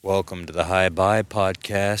Welcome to the Hi Bye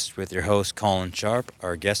podcast with your host, Colin Sharpe.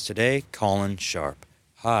 Our guest today, Colin Sharpe.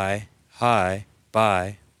 Hi,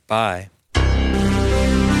 bye, bye.